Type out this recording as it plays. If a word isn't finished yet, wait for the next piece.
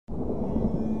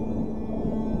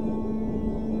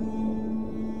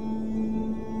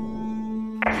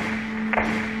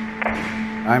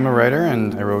I'm a writer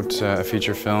and I wrote a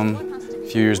feature film a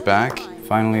few years back.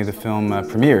 Finally, the film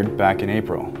premiered back in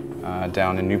April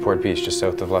down in Newport Beach, just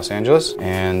south of Los Angeles.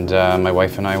 And my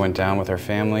wife and I went down with our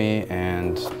family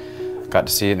and got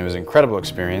to see it, and it was an incredible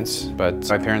experience. But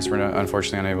my parents were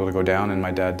unfortunately unable to go down, and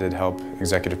my dad did help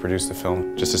executive produce the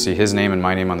film. Just to see his name and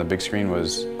my name on the big screen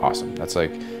was awesome. That's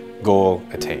like goal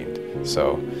attained.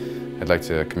 So I'd like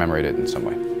to commemorate it in some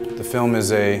way. The film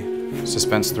is a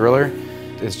suspense thriller.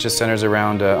 It just centers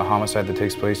around a homicide that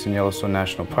takes place in Yellowstone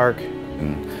National Park,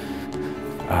 and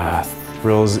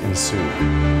thrills ensue.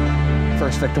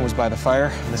 First victim was by the fire,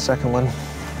 and the second one,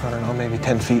 I don't know, maybe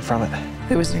 10 feet from it.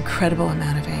 There was an incredible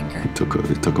amount of anger. It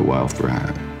took a while for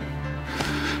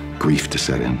grief to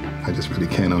set in. I just really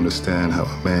can't understand how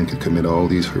a man could commit all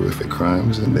these horrific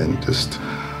crimes and then just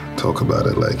talk about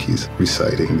it like he's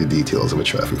reciting the details of a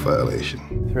traffic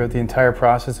violation. Throughout the entire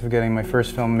process of getting my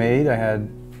first film made, I had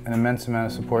an immense amount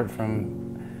of support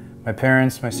from my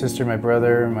parents, my sister, my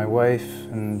brother, my wife,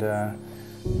 and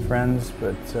friends.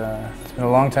 But it's been a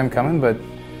long time coming, but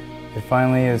it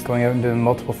finally is going out into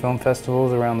multiple film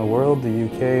festivals around the world, the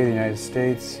UK, the United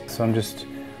States. So I'm just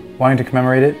wanting to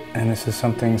commemorate it, and this is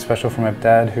something special for my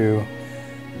dad, who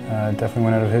definitely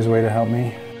went out of his way to help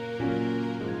me.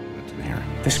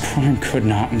 This crime could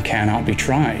not and cannot be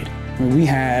tried. I mean, we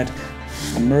had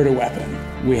a murder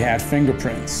weapon, we had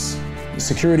fingerprints,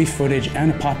 security footage,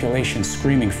 and a population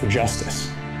screaming for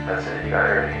justice. That's it, you got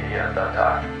everything, don't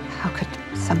talk. How could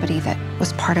somebody that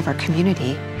was part of our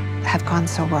community have gone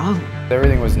so wrong?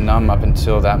 Everything was numb up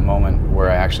until that moment where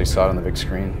I actually saw it on the big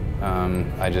screen.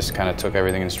 I just kind of took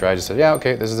everything in stride, just said, yeah,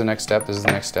 okay, this is the next step, this is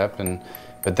the next step.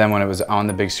 But then when it was on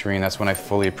the big screen, that's when I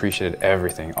fully appreciated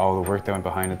everything, all the work that went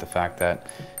behind it, the fact that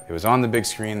it was on the big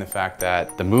screen, the fact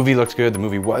that the movie looked good, the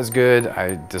movie was good,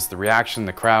 just the reaction,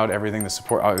 the crowd, everything, the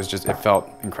support, it felt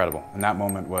incredible. And that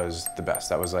moment was the best.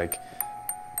 That was like,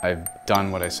 I've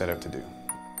done what I set out to do.